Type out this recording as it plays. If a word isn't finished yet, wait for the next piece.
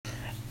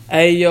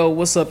Hey yo,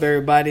 what's up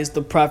everybody? It's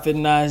the Prophet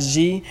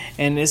Najee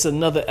and it's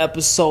another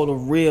episode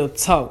of Real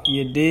Talk,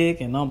 you dig?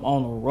 And I'm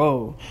on the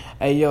road.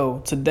 Hey yo,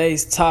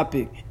 today's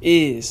topic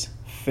is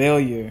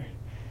failure.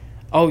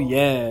 Oh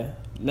yeah,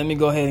 let me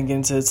go ahead and get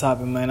into the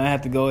topic, man. I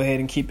have to go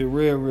ahead and keep it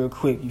real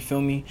quick, you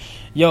feel me?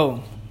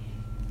 Yo,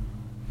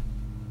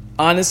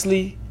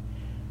 honestly,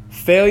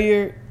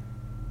 failure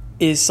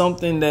is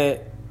something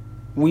that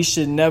we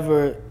should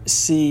never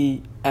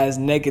see as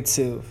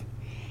negative.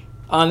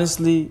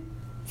 Honestly,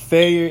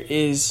 failure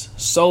is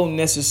so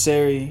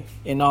necessary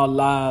in our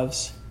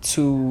lives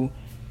to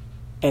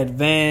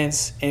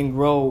advance and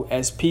grow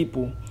as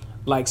people,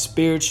 like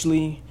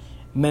spiritually,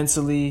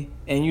 mentally,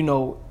 and,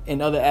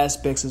 in other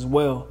aspects as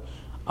well.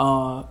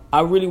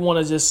 I really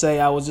want to just say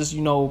I was just,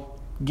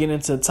 getting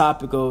into the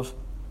topic of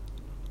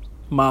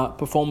my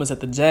performance at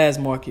the Jazz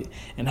Market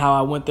and how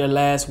I went there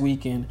last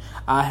week and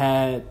I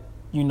had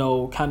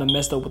kind of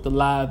messed up with the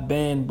live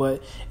band,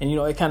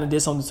 it kind of did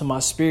something to my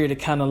spirit. It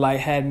kind of like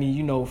had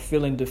me,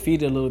 feeling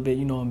defeated a little bit,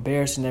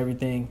 embarrassed and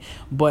everything.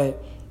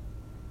 But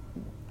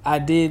I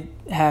did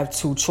have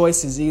two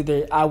choices.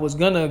 Either I was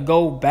going to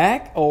go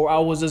back or I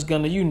was just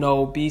going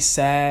to, be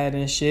sad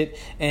and shit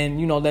and,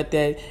 let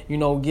that,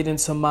 get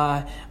into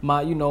my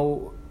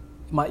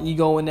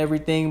ego and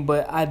everything.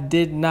 But I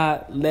did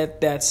not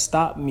let that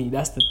stop me.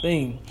 That's the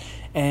thing.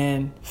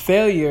 And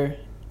failure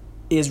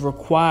is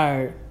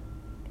required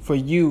for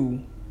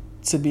you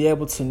to be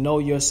able to know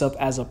yourself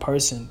as a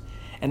person.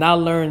 And I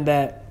learned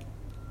that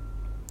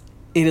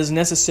it is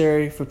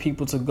necessary for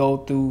people to go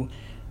through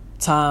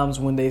times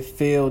when they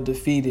feel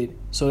defeated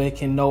so they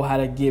can know how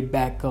to get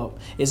back up.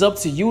 It's up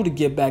to you to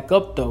get back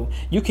up, though.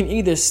 You can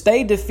either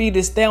stay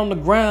defeated, stay on the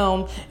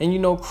ground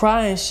and,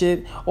 cry and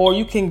shit, or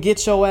you can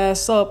get your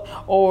ass up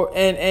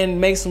and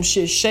make some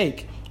shit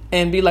shake.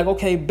 And be like,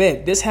 okay,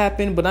 bet this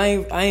happened, but I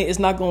ain't. It's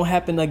not gonna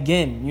happen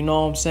again. You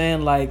know what I'm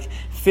saying? Like,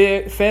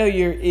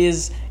 failure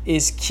is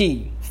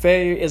key.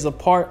 Failure is a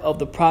part of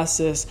the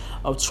process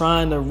of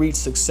trying to reach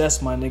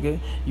success, my nigga.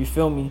 You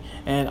feel me?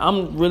 And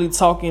I'm really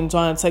trying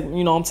to take.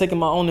 I'm taking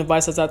my own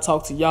advice as I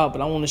talk to y'all,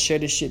 but I want to share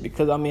this shit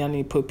because I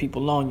need to put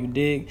people on. You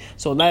dig?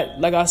 So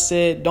like I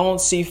said, don't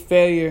see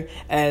failure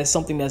as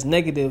something that's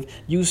negative.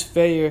 Use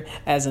failure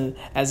as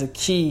a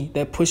key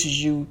that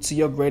pushes you to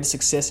your greatest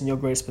success and your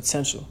greatest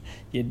potential.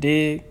 You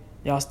dig?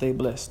 Y'all stay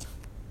blessed.